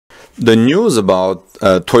The news about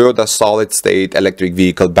Toyota solid-state electric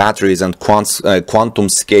vehicle batteries and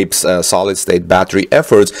QuantumScape's solid-state battery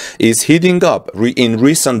efforts is heating up. In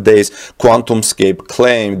recent days, QuantumScape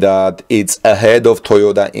claimed that it's ahead of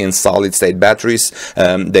Toyota in solid-state batteries.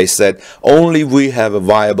 They said, only we have a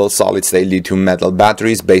viable solid-state lithium metal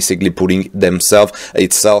batteries, basically putting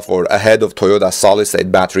itself or ahead of Toyota's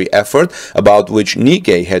solid-state battery effort, about which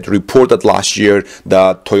Nikkei had reported last year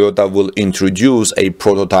that Toyota will introduce a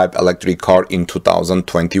prototype electric car in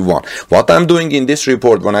 2021. What I'm doing in this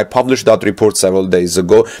report, when I published that report several days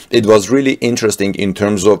ago, it was really interesting in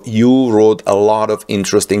terms of you wrote a lot of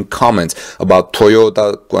interesting comments about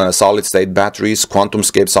Toyota solid-state batteries,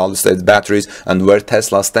 QuantumScape solid-state batteries, and where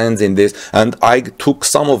Tesla stands in this. And I took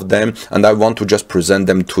some of them and I want to just present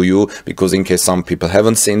them to you, because in case some people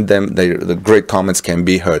haven't seen them, the great comments can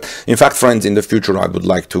be heard. In fact, friends, in the future I would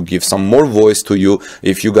like to give some more voice to you.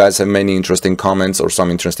 If you guys have many interesting comments or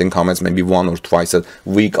some interesting comments, maybe one or twice a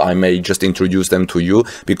week, I may just introduce them to you,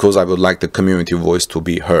 because I would like the community voice to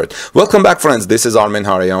be heard. Welcome back, friends. This is Armen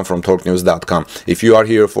Harayan from TalkNews.com. If you are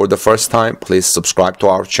here for the first time, please subscribe to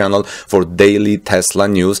our channel for daily Tesla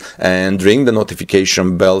news and ring the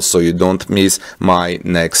notification bell so you don't miss my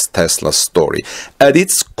next Tesla story. At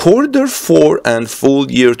its Q4 and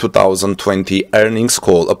full year 2020 earnings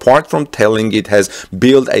call, apart from telling it has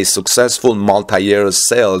built a successful multi-year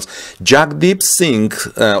sales, Jagdeep Singh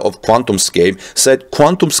of QuantumScape said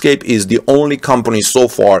QuantumScape is the only company so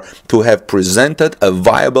far to have presented a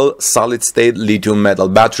viable solid-state lithium metal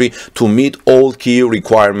battery to meet all key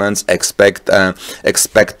requirements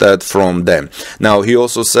expected from them. Now, he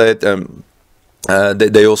also said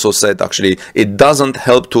they also said actually it doesn't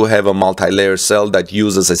help to have a multi-layer cell that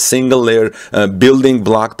uses a single layer building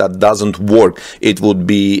block that doesn't work. It would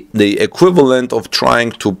be the equivalent of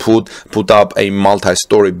trying to put up a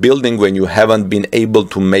multi-story building when you haven't been able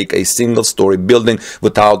to make a single story building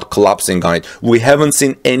without collapsing on it. We haven't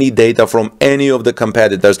seen any data from any of the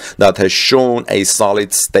competitors that has shown a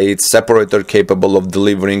solid-state separator capable of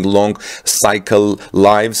delivering long cycle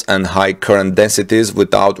lives and high current densities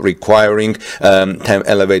without requiring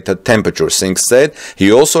elevated temperatures. Singh said.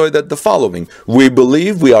 He also added the following: we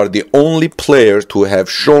believe we are the only player to have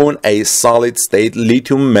shown a solid-state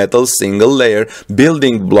lithium metal single layer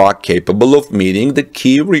building block capable of meeting the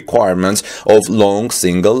key requirements of long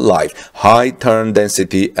single life, high turn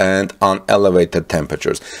density, and unelevated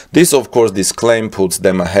temperatures. This, of course, this claim puts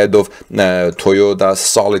them ahead of Toyota's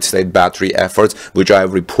solid-state battery efforts, which I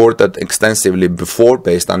have reported extensively before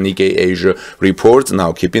based on Nikkei Asia reports.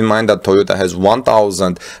 Now, keep in mind that Toyota has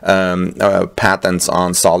 1,000 patents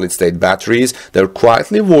on solid-state batteries. They're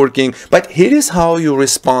quietly working, but here is how you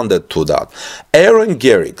responded to that. Aeron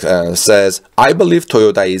Gerich says, I believe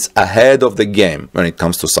Toyota is ahead of the game when it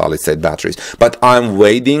comes to solid-state batteries, but I'm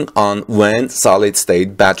waiting on when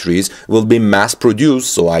solid-state batteries will be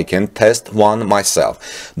mass-produced so I can test one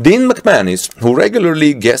myself. Dean McManis, who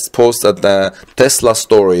regularly guest posts at the Tesla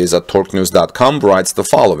stories at TalkNews.com, writes the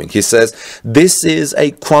following. He says, this is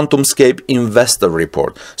a QuantumScape investor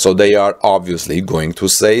report, so they are obviously going to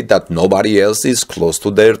say that nobody else is close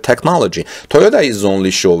to their technology. Toyota is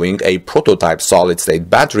only showing a prototype solid-state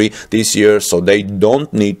battery this year, so they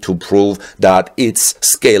don't need to prove that it's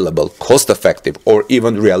scalable, cost-effective, or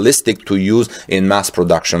even realistic to use in mass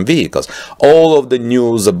production vehicles. All of the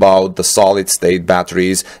news about the solid-state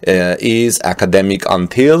batteries is academic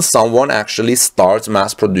until someone actually starts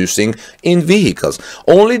mass producing in vehicles.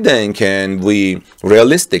 Only then can we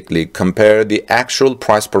realistically compare the actual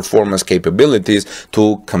price performance capabilities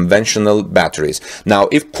to conventional batteries. Now,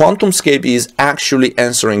 if QuantumScape is actually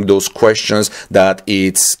answering those questions, that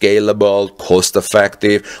it's scalable,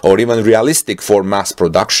 cost-effective, or even realistic for mass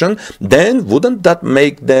production, then wouldn't that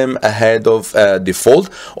make them ahead of default?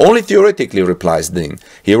 Only theoretically, replies Dean.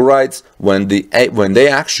 He writes, when they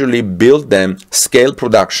actually build them, scale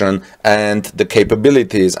production, and the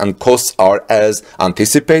capabilities and costs are as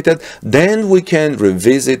anticipated, then we can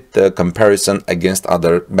revisit the comparison against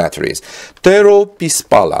other batteries. Tero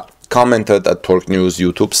Pispala commented at Torque News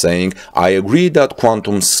YouTube saying, I agree that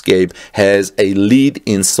QuantumScape has a lead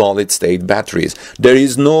in solid-state batteries. There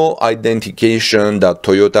is no indication that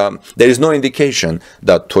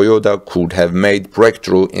Toyota could have made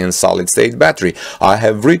breakthrough in solid-state battery. I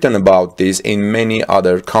have written about this in many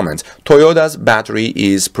other comments. Toyota's battery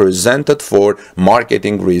is presented for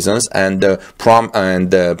marketing reasons, and the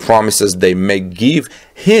promises they may give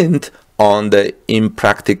hint on the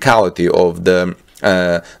impracticality of the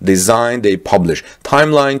design they publish.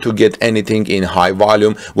 Timeline to get anything in high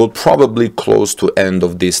volume will probably close to end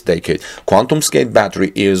of this decade. QuantumScape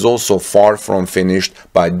battery is also far from finished,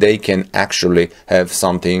 but they can actually have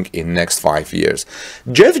something in next 5 years.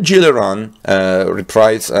 Jeff Gilleran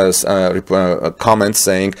comments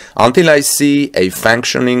saying, until I see a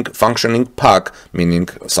functioning pack, meaning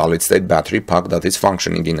solid state battery pack that is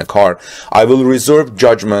functioning in a car, I will reserve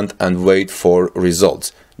judgment and wait for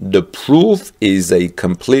results. The proof is a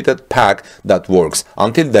completed pack that works.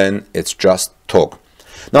 Until then, it's just talk.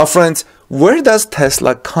 Now, friends, where does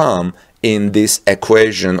Tesla come in this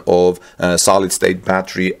equation of solid-state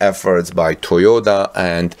battery efforts by Toyota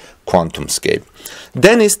and QuantumScape?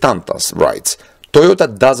 Dennis Tantas writes,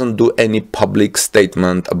 Toyota doesn't do any public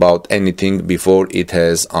statement about anything before it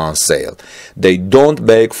has on sale. They don't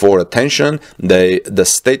beg for attention. The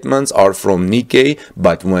statements are from Nikkei,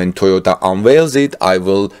 but when Toyota unveils it, I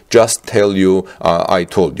will just tell you, I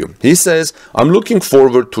told you. He says, I'm looking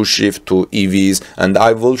forward to shift to EVs, and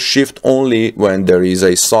I will shift only when there is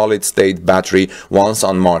a solid-state battery once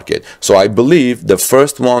on market. So I believe the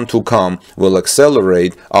first one to come will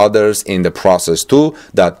accelerate others in the process too.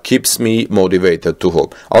 That keeps me motivated to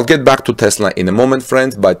hope. I'll get back to Tesla in a moment,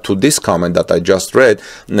 friends, but to this comment that I just read,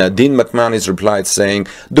 Dean McManis replied saying,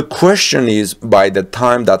 the question is, by the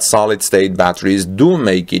time that solid-state batteries do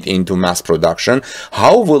make it into mass production,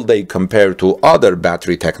 how will they compare to other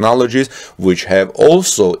battery technologies which have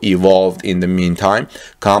also evolved in the meantime?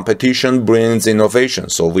 Competition brings innovation,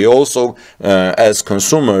 so we also, as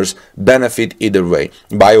consumers, benefit either way.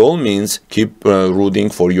 By all means, keep rooting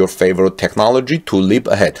for your favorite technology to leap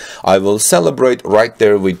ahead. I will celebrate right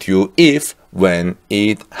there with you when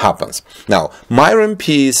it happens. Now, Myron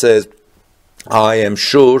P says, I am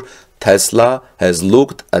sure Tesla has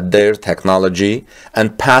looked at their technology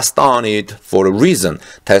and passed on it for a reason.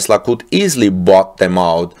 Tesla could easily bought them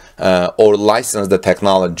out or license the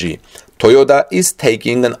technology. Toyota is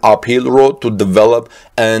taking an uphill road to develop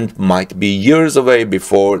and might be years away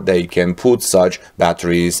before they can put such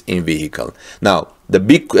batteries in vehicle. Now,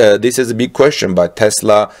 this is a big question, but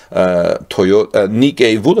Tesla, Toyota,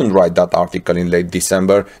 Nikkei wouldn't write that article in late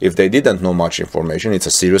December if they didn't know much information. It's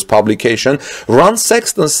a serious publication. Ron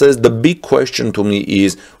Sexton says the big question to me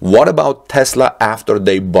is, what about Tesla after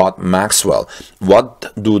they bought Maxwell?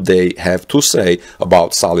 What do they have to say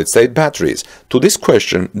about solid-state batteries? To this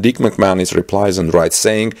question, Dick McManis replies and writes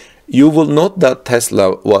saying, you will note that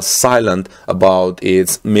Tesla was silent about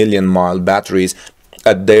its million-mile batteries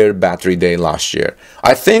at their battery day last year.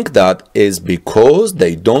 I think that is because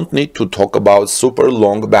they don't need to talk about super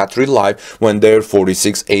long battery life when their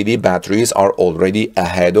 4680 batteries are already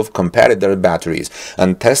ahead of competitor batteries,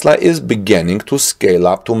 and Tesla is beginning to scale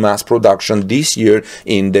up to mass production this year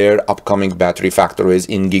in their upcoming battery factories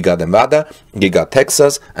in Giga Nevada, Giga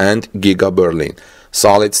Texas, and Giga Berlin.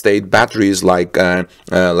 Solid-state batteries like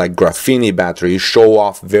graphene batteries show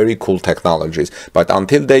off very cool technologies, but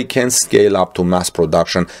until they can scale up to mass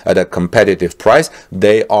production at a competitive price,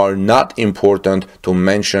 they are not important to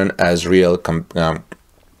mention as real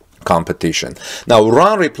competition. Now,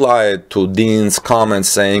 Ron replied to Dean's comments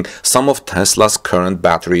saying some of Tesla's current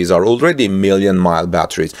batteries are already million-mile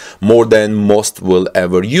batteries, more than most will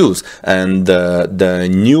ever use, and the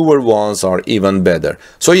newer ones are even better.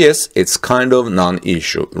 So yes, it's kind of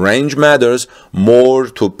non-issue. Range matters more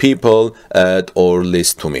to people or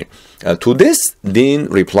least to me. To this, Dean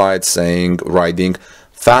replied saying, writing,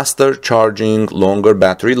 faster charging, longer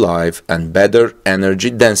battery life, and better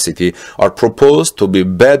energy density are proposed to be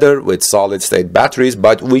better with solid-state batteries,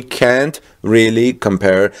 but we can't really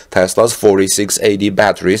compare Tesla's 4680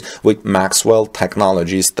 batteries with Maxwell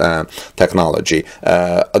technology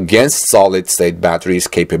against solid-state batteries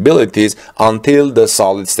capabilities until the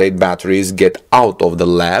solid-state batteries get out of the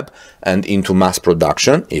lab and into mass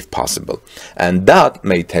production, if possible, and that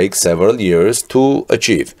may take several years to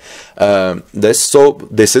achieve.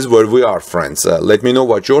 This is where we are, friends. Let me know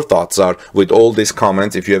what your thoughts are with all these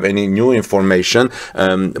comments, if you have any new information.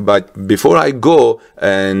 But before I go,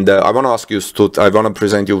 and I want to ask you, I want to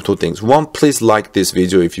present you two things. One, please like this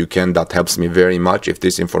video if you can. That helps me very much if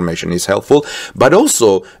this information is helpful. But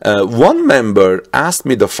also, one member asked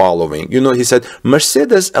me the following. You know, he said,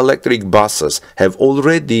 Mercedes electric buses have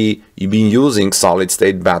already been using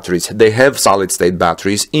solid-state batteries. They have solid-state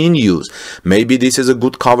batteries in use. Maybe this is a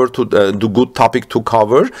good cover to good topic to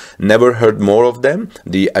cover. Never heard more of them.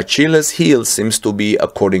 The Achilles heel seems to be,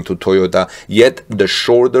 according to Toyota, yet the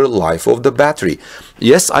shorter life of the battery.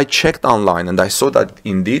 Yes, I checked online and I saw that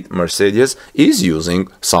indeed Mercedes is using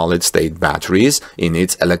solid-state batteries in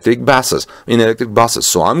its electric buses.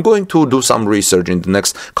 So I'm going to do some research in the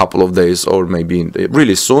next couple of days, or maybe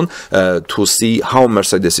really soon, to see how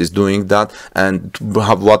Mercedes is doing that, and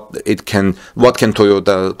what can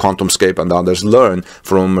Toyota, QuantumScape and others learn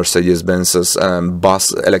from Mercedes-Benz's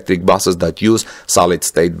electric buses that use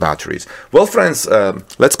solid-state batteries. Well, friends,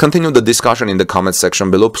 let's continue the discussion in the comment section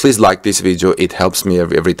below. Please like this video. It helps me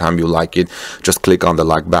every time you like it. Just click on the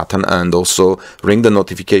like button and also ring the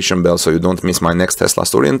notification bell so you don't miss my next Tesla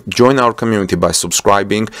story, and join our community by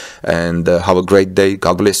subscribing. And have a great day.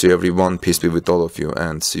 God bless you, everyone. Peace be with all of you,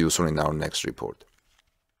 and see you soon in our next report.